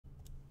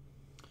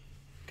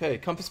Okay,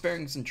 compass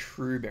bearings and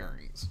true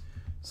bearings.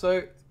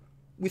 So,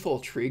 with all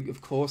trig, of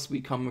course,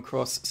 we come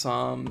across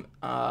some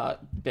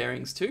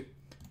bearings too.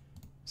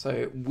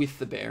 So, with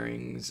the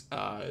bearings,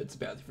 it's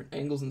about different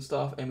angles and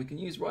stuff, and we can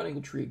use right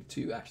angle trig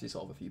to actually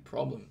solve a few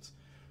problems.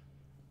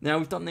 Now,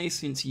 we've done these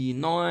since year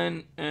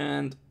 9,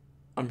 and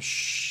I'm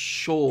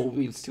sure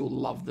we still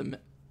love them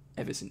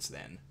ever since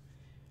then.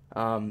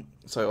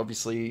 So,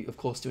 obviously, of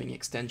course, doing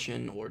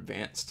extension or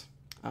advanced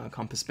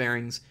compass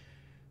bearings,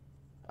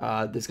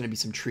 there's going to be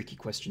some tricky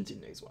questions in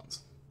these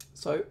ones.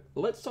 So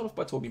let's start off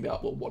by talking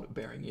about what a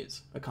bearing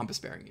is, a compass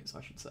bearing is,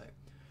 I should say.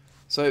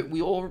 So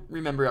we all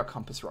remember our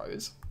compass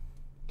rose,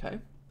 okay?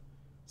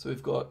 So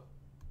we've got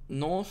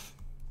north,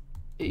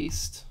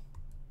 east,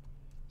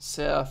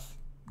 south,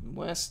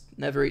 west.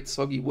 Never eat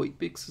soggy wheat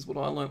bix is what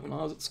I learnt when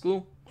I was at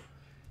school.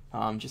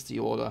 Just the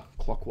order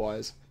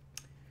clockwise.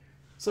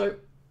 So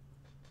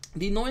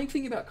the annoying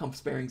thing about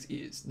compass bearings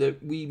is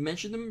that we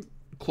measure them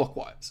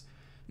clockwise.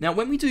 Now,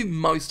 when we do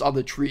most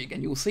other trig,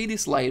 and you'll see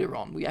this later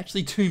on, we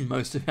actually do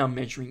most of our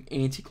measuring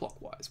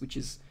anti-clockwise, which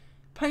is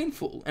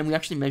painful, and we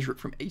actually measure it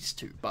from east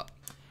to. But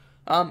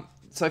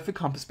so for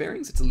compass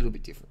bearings, it's a little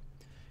bit different.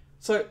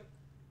 So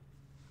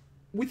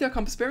with our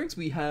compass bearings,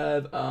 we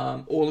have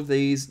all of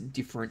these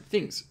different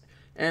things.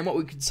 And what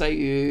we could say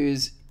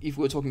is, if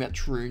we're talking about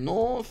true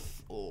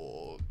north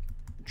or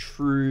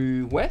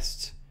true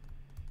west,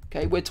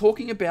 okay, we're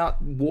talking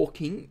about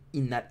walking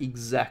in that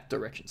exact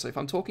direction. So if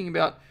I'm talking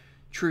about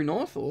true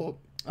north, or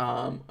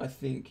I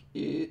think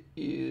it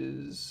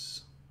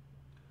is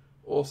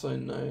also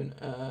known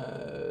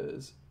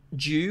as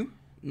due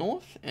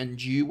north and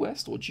due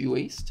west or due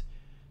east.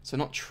 So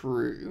not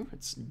true,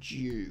 it's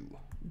due.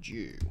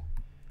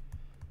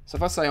 So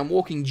if I say I'm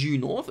walking due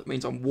north, it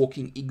means I'm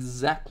walking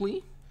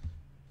exactly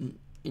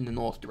in the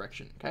north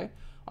direction, okay?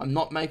 I'm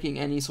not making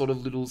any sort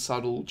of little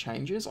subtle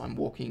changes. I'm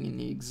walking in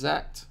the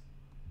exact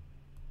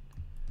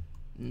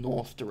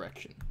north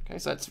direction, okay?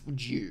 So that's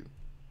due.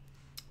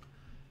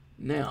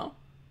 Now,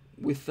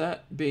 with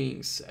that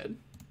being said,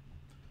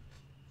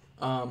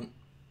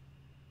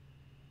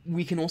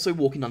 we can also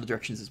walk in other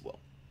directions as well.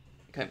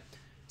 Okay,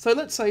 so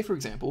let's say, for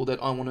example,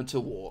 that I wanted to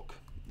walk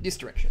this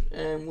direction,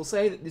 and we'll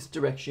say that this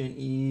direction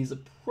is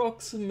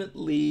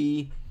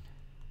approximately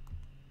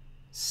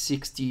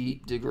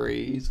 60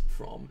 degrees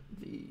from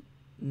the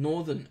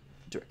northern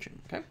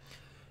direction. Okay,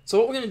 so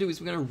what we're going to do is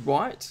we're going to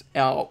write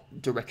our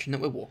direction that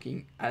we're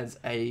walking as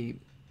a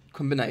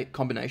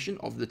combination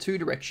of the two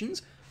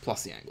directions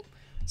plus the angle.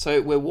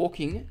 So we're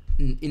walking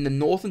in the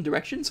northern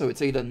direction, so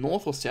it's either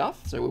north or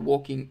south. So we're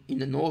walking in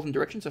the northern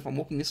direction. So if I'm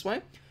walking this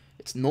way,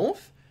 it's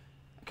north.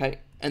 Okay,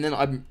 and then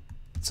I'm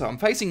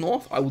facing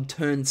north. I will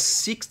turn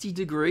 60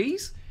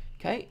 degrees,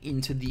 okay,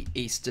 into the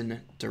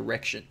eastern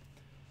direction.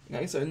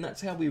 Okay, so and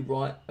that's how we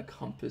write a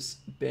compass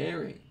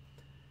bearing.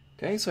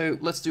 Okay, so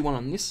let's do one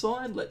on this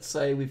side. Let's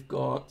say we've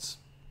got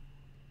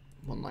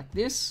one like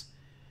this.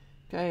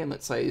 Okay, and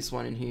let's say this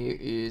one in here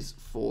is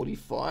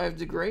 45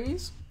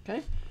 degrees.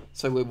 Okay.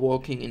 So we're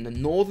walking in the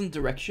northern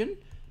direction,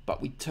 but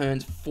we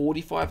turned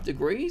 45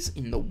 degrees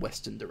in the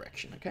western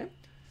direction, okay?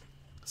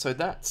 So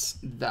that's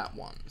that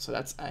one. So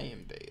that's A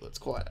and B. Let's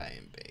call it A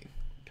and B.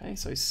 Okay,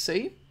 so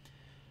C.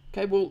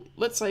 Okay, well,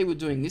 let's say we're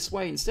doing this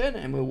way instead,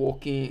 and we're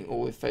walking,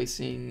 or we're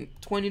facing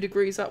 20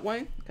 degrees that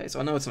way. Okay, so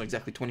I know it's not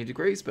exactly 20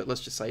 degrees, but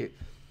let's just say,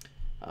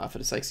 for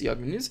the sake of the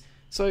argument is.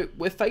 So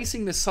we're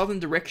facing the southern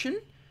direction.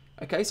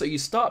 Okay, so you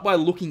start by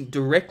looking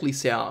directly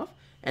south,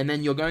 and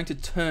then you're going to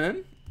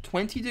turn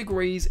 20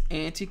 degrees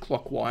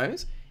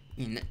anti-clockwise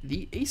in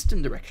the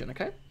eastern direction,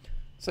 okay?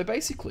 So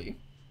basically,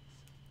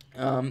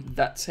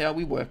 that's how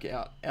we work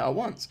out our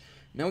ones.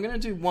 Now we're going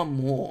to do one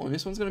more, and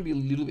this one's going to be a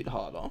little bit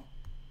harder,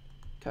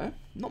 okay?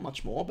 Not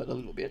much more, but a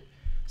little bit.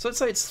 So let's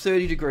say it's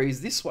 30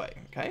 degrees this way,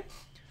 okay?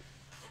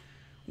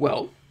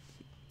 Well,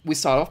 we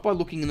start off by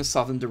looking in the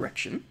southern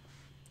direction,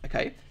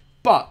 okay?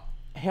 But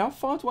how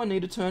far do I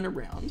need to turn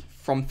around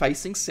from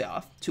facing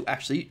south to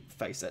actually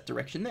face that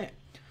direction there?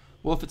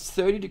 Well, if it's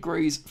 30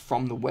 degrees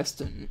from the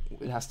western,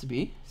 it has to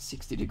be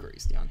 60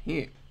 degrees down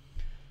here.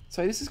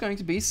 So this is going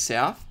to be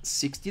south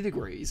 60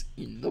 degrees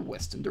in the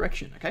western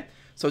direction, okay?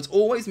 So it's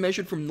always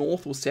measured from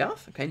north or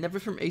south, okay? Never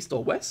from east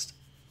or west,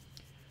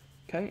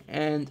 okay?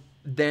 And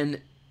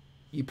then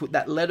you put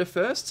that letter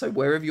first, so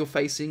wherever you're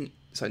facing,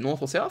 so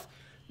north or south,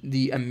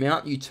 the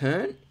amount you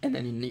turn, and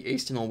then in the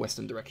eastern or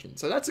western direction.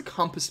 So that's a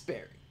compass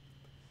bearing,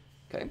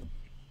 okay?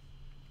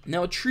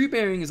 Now a true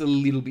bearing is a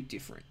little bit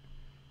different.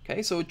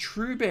 Okay, so a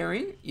true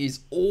bearing is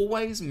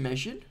always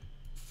measured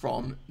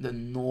from the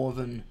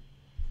northern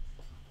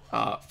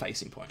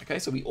facing point. Okay,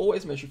 so we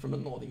always measure from the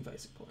northern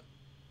facing point.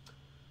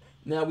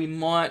 Now we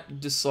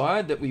might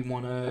decide that we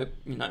want to,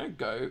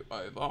 go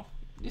over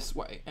this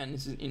way, and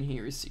this is in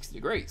here is 60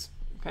 degrees.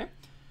 Okay,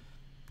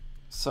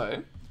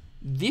 so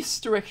this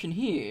direction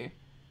here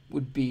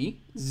would be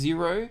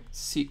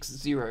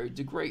 060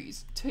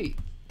 degrees T.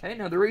 Okay,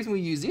 now the reason we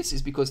use this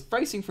is because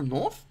facing from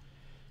north.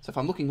 So if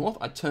I'm looking north,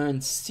 I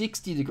turn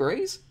 60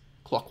 degrees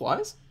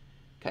clockwise,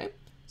 okay?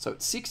 So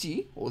it's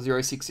 60, or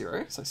 060,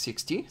 so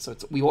 60. So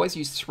we always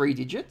use 3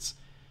 digits.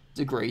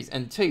 degrees,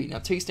 and T. Now,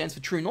 T stands for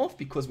true north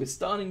because we're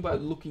starting by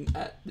looking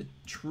at the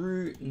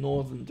true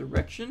northern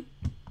direction.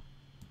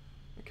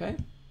 Okay,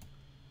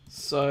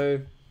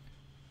 so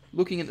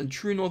looking at the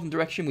true northern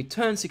direction, we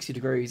turn 60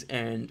 degrees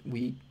and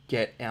we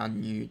get our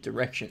new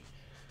direction.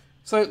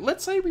 So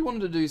let's say we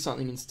wanted to do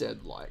something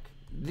instead like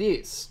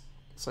this.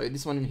 So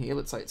this one in here,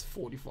 let's say it's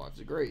 45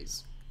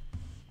 degrees.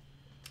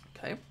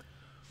 Okay,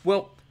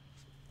 well,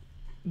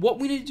 what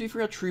we need to do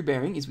for our true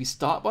bearing is we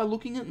start by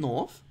looking at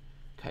north,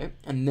 okay,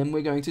 and then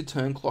we're going to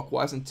turn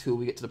clockwise until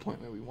we get to the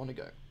point where we want to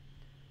go.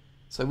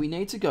 So we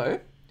need to go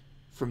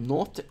from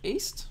north to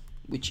east,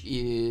 which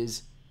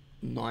is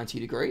 90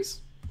 degrees.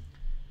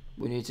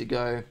 We need to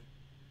go,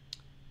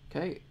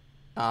 okay,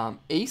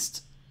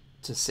 east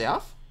to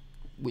south,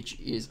 which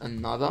is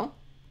another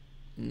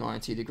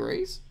 90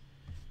 degrees,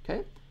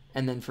 okay,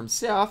 and then from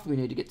south, we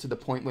need to get to the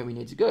point where we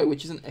need to go,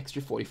 which is an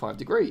extra 45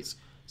 degrees.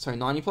 So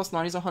 90 plus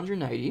 90 is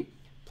 180,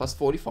 plus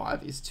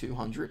 45 is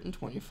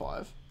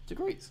 225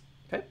 degrees,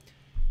 okay?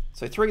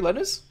 So 3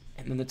 letters,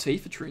 and then the T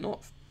for true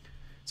north.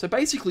 So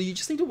basically, you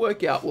just need to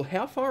work out, well,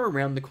 how far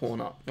around the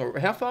corner, or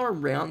how far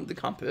around the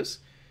compass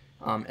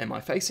am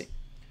I facing?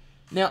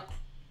 Now,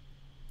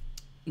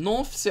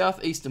 north,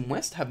 south, east, and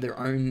west have their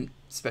own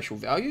special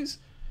values.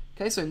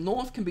 Okay, so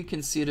north can be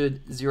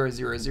considered 0,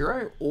 0,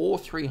 0 or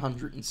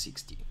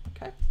 360.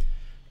 Okay,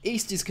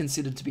 east is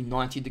considered to be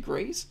 90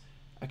 degrees.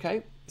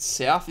 Okay,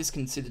 south is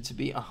considered to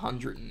be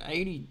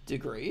 180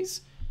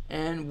 degrees,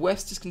 and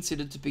west is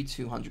considered to be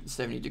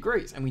 270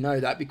 degrees. And we know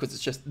that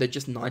because they're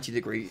just 90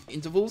 degree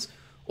intervals,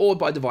 or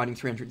by dividing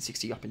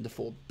 360 up into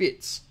 4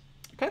 bits.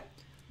 Okay,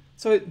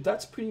 so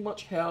that's pretty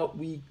much how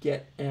we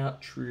get our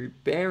true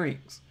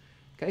bearings.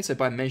 Okay, so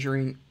by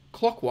measuring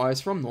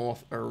clockwise from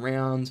north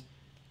around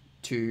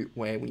to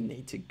where we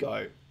need to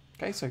go.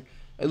 Okay, so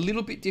a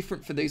little bit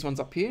different for these ones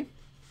up here.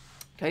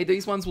 Okay,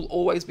 these ones will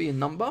always be a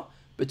number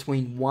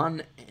between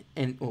 1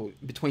 and, or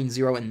between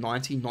 0 and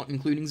 90, not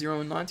including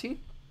 0 and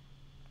 90.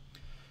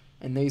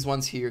 And these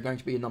ones here are going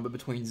to be a number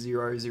between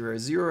 0, 0,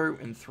 0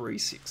 and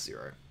 360.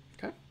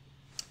 Okay,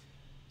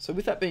 so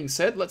with that being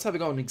said, let's have a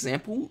go at an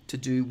example to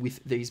do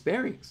with these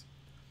bearings.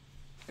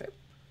 Okay,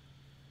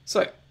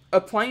 so a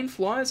plane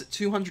flies at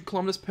 200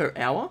 kilometers per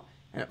hour,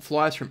 and it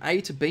flies from A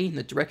to B in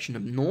the direction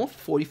of north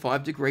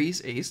 45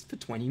 degrees east for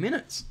 20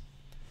 minutes.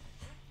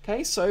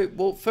 Okay, so,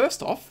 well,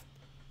 first off,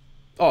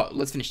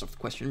 let's finish off the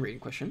question, reading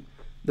question.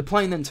 The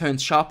plane then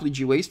turns sharply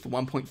due east for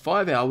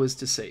 1.5 hours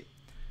to C.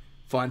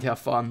 Find how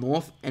far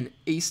north and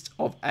east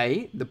of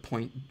A the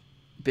point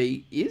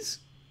B is,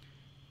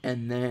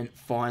 and then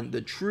find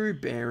the true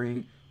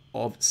bearing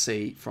of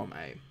C from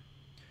A.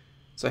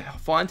 So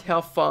find how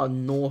far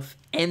north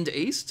and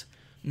east,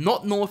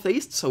 not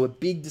northeast, so a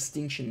big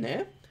distinction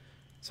there.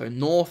 So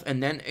north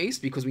and then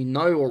east, because we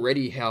know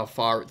already how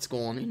far it's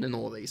gone in the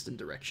northeastern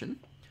direction.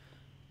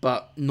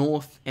 But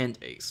north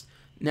and east.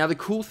 Now the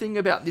cool thing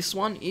about this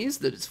one is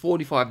that it's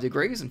 45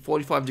 degrees, and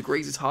 45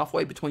 degrees is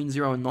halfway between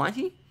 0 and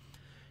 90.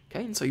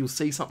 Okay, and so you'll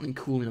see something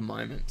cool in a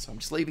moment. So I'm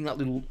just leaving that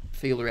little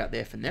feeler out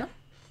there for now.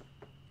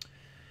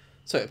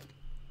 So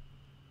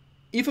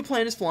if a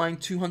plane is flying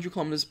 200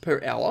 kilometers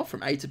per hour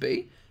from A to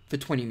B for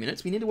 20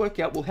 minutes, we need to work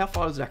out, well, how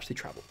far does it actually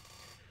travel?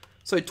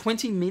 So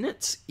 20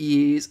 minutes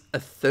is a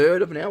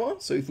third of an hour.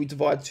 So if we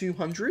divide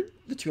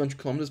the 200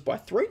 kilometers by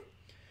 3,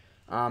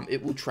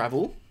 it will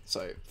travel,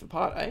 so for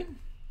part A,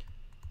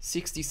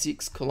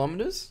 66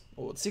 kilometers,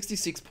 or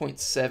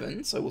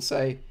 66.7. So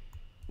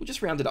we'll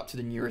just round it up to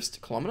the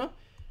nearest kilometer.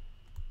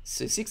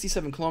 So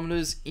 67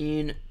 kilometers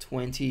in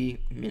 20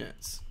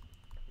 minutes.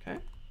 Okay.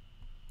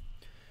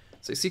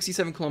 So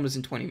 67 kilometers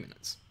in 20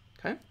 minutes.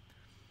 Okay.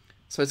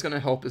 So it's going to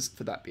help us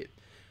for that bit.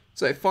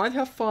 So find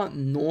how far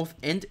north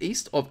and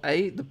east of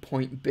A the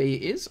point B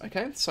is.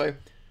 Okay, so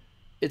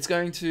it's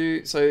going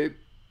to, so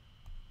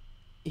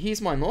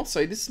here's my north.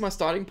 So this is my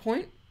starting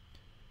point.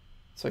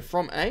 So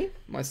from A,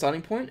 my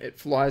starting point, it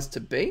flies to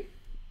B.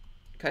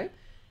 Okay,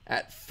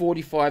 at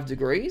 45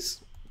 degrees.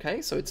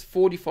 Okay, so it's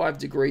 45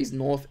 degrees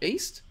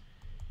northeast.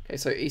 Okay,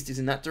 so east is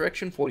in that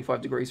direction,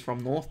 45 degrees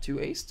from north to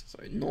east.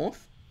 So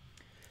north.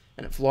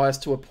 And it flies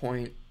to a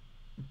point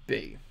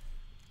B.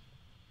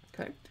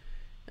 Okay.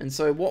 And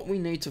so what we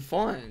need to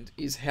find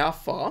is how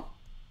far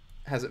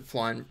has it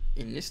flown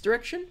in this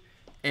direction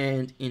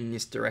and in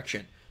this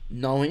direction,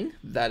 knowing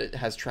that it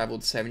has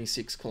traveled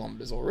 76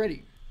 kilometers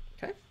already.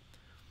 Okay.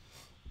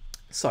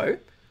 So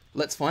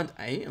let's find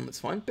A and let's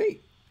find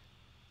B.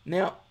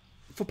 Now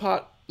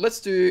let's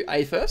do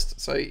A first.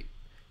 So we're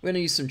going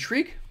to use some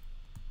trig.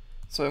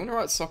 So I'm going to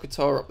write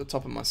SOHCAHTOA up the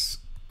top of my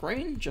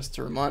screen just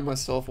to remind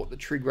myself what the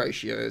trig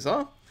ratios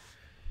are.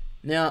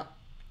 Now,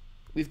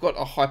 we've got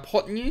a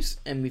hypotenuse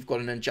and we've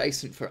got an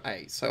adjacent for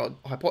A. So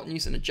a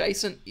hypotenuse and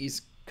adjacent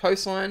is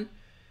cosine.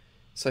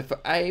 So for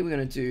A, we're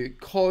going to do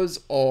cos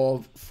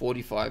of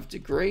 45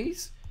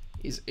 degrees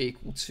is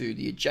equal to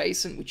the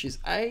adjacent, which is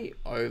A,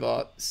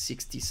 over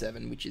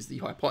 67, which is the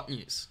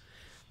hypotenuse.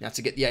 Now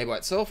to get the A by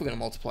itself, we're going to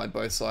multiply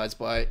both sides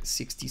by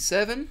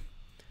 67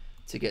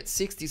 to get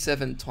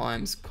 67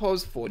 times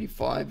cos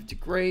 45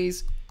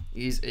 degrees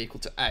is equal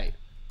to A.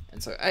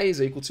 And so A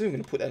is equal to, I'm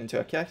going to put that into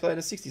our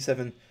calculator,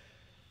 67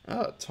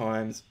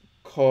 times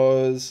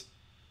cos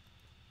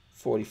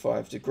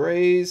 45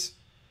 degrees.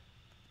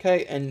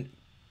 Okay, and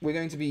we're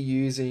going to be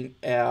using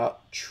our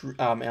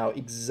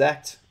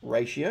exact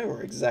ratio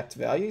or exact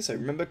value. So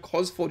remember,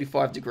 cos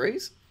 45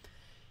 degrees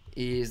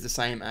is the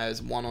same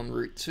as 1 on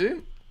root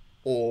 2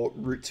 or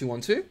root 2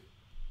 on 2.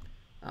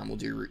 We'll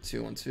do root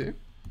 2 on 2.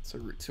 So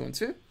root 2 on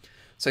 2.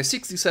 So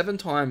 67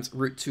 times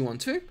root 2 on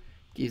 2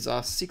 gives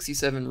us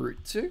 67 root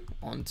 2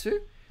 on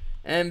 2.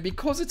 And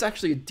because it's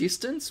actually a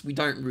distance, we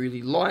don't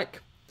really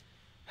like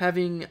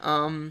having,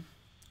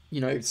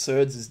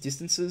 surds as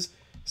distances.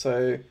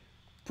 So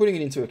putting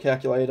it into a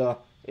calculator,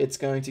 it's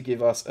going to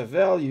give us a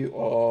value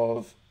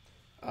of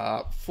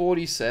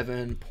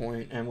 47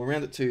 point, and we'll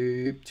round it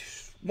to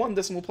 1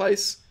 decimal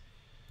place,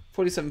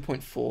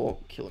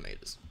 47.4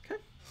 kilometers. Okay.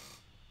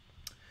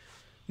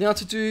 Now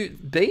to do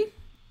B,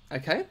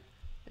 okay,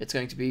 it's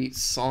going to be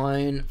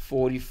sine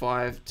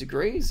 45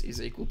 degrees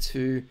is equal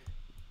to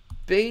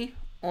B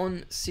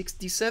on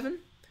 67.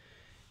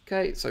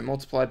 Okay, so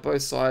multiply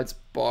both sides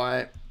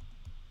by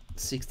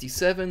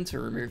 67 to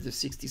remove the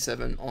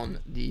 67 on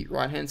the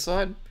right hand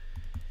side.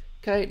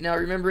 Okay, now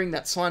remembering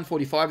that sine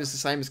 45 is the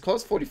same as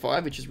cos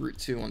 45, which is root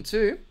 2 on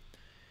 2.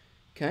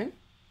 Okay,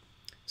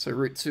 so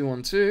root 2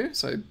 on 2,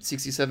 so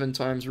 67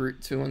 times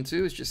root 2 on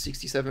 2 is just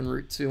 67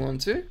 root 2 on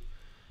 2.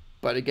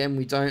 But again,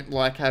 we don't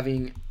like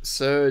having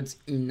surds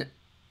in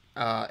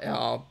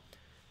our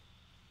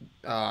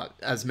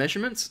as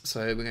measurements,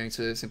 so we're going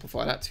to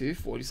simplify that to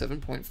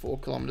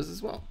 47.4 kilometers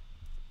as well.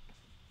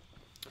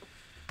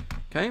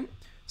 Okay,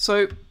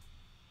 so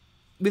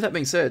with that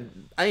being said,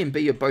 A and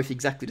B are both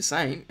exactly the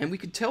same, and we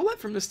could tell that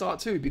from the start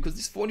too, because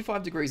this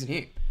 45 degrees in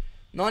here,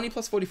 90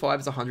 plus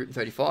 45 is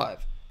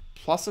 135,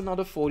 plus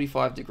another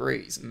 45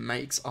 degrees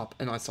makes up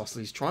an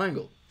isosceles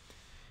triangle.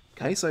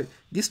 Okay, so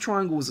this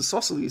triangle is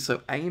isosceles,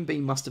 so A and B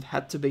must have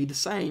had to be the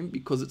same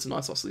because it's an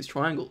isosceles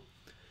triangle.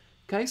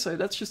 Okay, so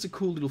that's just a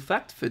cool little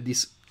fact for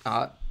this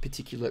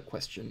particular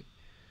question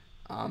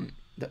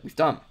that we've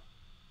done.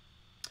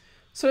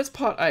 So that's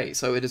part A.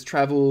 So it has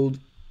travelled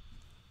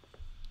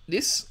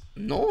this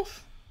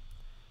north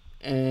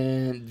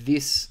and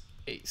this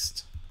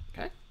east.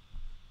 Okay.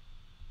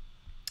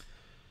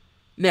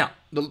 Now,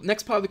 the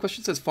next part of the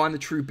question says find the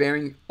true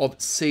bearing of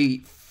C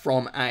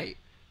from A.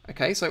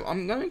 Okay, so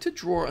I'm going to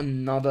draw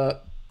another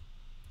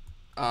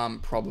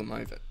problem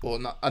over, or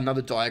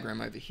another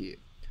diagram over here.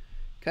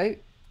 Okay,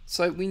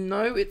 so we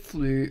know it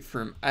flew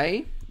from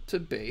A to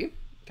B.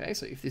 Okay,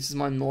 so if this is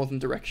my northern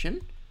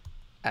direction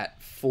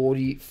at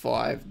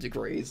 45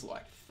 degrees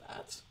like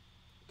that,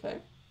 okay,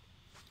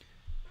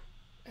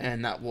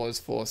 and that was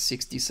for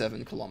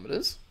 67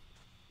 kilometers.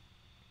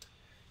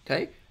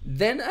 Okay,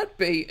 then at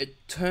B,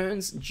 it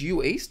turns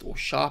due east or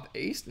sharp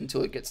east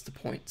until it gets to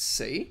point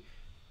C.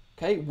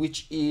 Okay,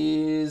 which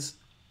is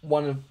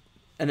and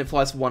it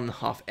flies for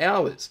 1.5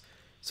 hours.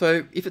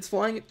 So if it's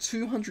flying at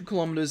 200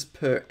 kilometers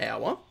per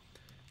hour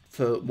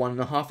for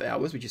 1.5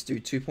 hours, we just do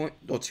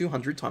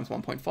 200 times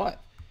 1.5,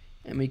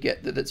 and we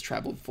get that it's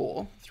traveled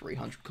for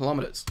 300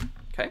 kilometers.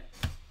 Okay.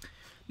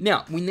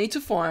 Now we need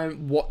to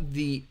find what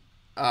the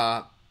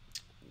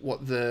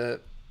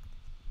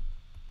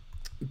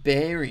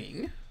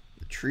bearing,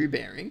 the true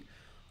bearing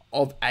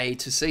of A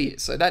to C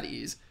is. So that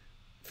is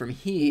from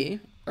here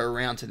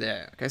around to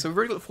there. Okay, so we've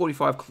already got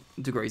 45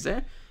 degrees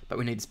there, but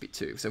we need this bit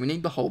too. So we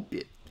need the whole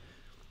bit.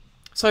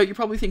 So you're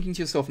probably thinking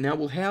to yourself now,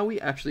 well, how are we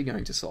actually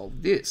going to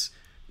solve this?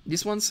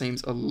 This one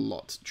seems a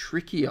lot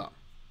trickier.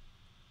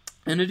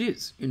 And it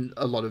is in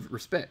a lot of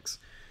respects.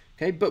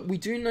 Okay, but we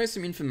do know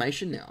some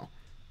information now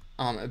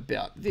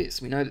about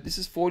this. We know that this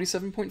is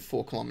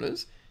 47.4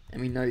 kilometers,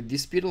 and we know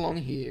this bit along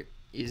here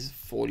is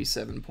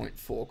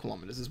 47.4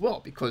 kilometers as well,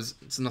 because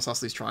it's an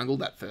isosceles triangle,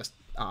 that first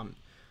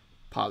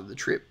part of the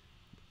trip.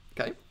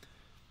 Okay,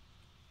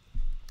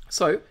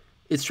 so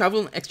it's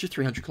traveled an extra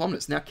 300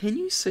 kilometers. Now, can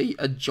you see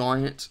a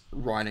giant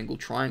right angle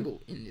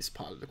triangle in this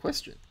part of the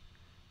question?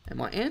 And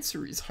my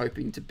answer is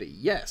hoping to be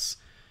yes.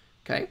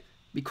 Okay,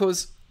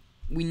 because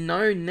we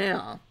know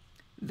now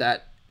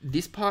that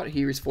this part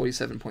here is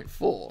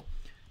 47.4,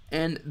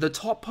 and the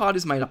top part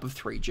is made up of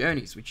two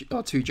journeys, which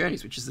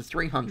is the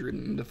 300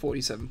 and the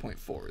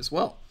 47.4 as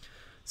well.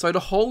 So the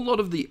whole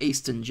lot of the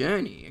eastern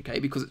journey, okay,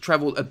 because it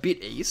traveled a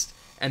bit east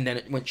and then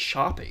it went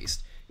sharp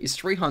east, is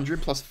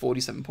 300 plus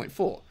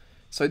 47.4.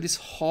 So this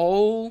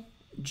whole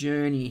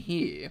journey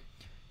here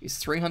is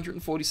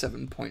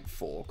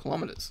 347.4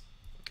 kilometers.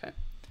 Okay,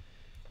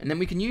 and then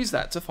we can use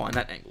that to find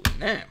that angle in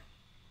there.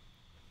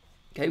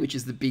 Okay, which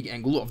is the big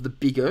angle of the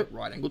bigger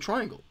right angle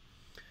triangle.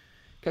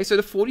 Okay, so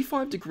the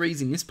 45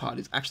 degrees in this part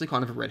is actually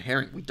kind of a red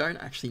herring. We don't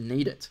actually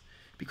need it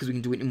because we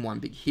can do it in one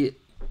big hit.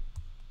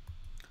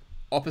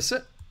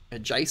 Opposite,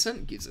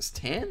 adjacent gives us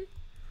tan.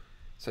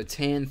 So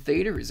tan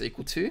theta is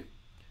equal to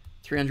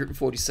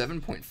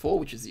 347.4,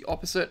 which is the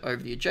opposite,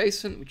 over the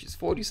adjacent, which is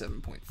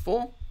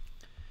 47.4.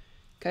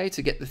 Okay,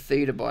 to get the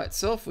theta by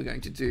itself, we're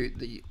going to do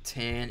the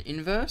tan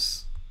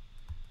inverse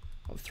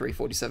of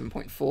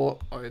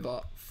 347.4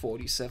 over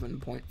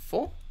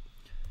 47.4.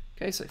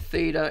 Okay, so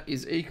theta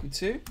is equal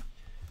to,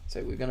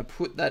 so we're going to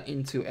put that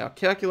into our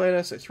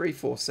calculator, so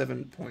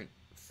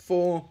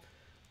 347.4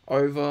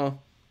 over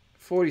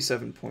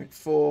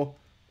 47.4,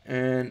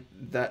 and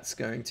that's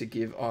going to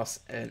give us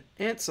an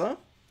answer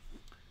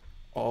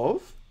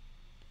of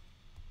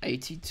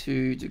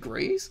 82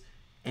 degrees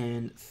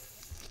and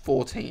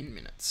 14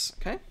 minutes,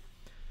 okay?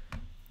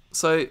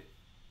 So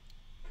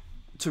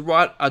to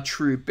write a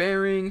true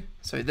bearing,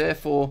 so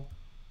therefore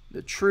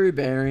the true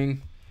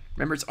bearing,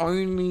 remember it's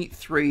only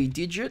 3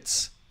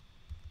 digits,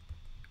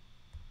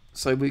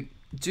 so we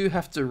do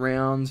have to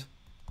round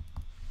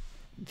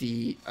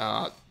the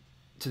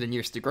to the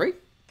nearest degree.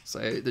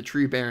 So the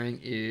true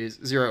bearing is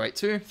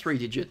 082, 3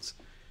 digits,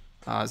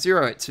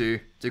 082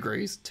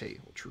 degrees T,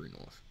 or true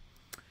north.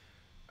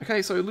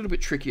 Okay, so a little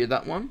bit trickier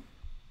that one,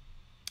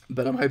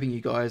 but I'm hoping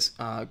you guys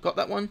got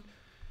that one.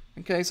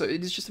 Okay, so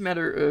it is just a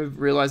matter of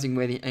realizing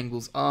where the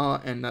angles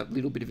are and that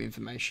little bit of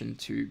information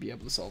to be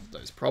able to solve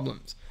those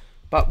problems.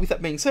 But with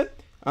that being said,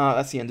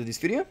 that's the end of this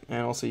video, and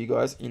I'll see you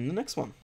guys in the next one.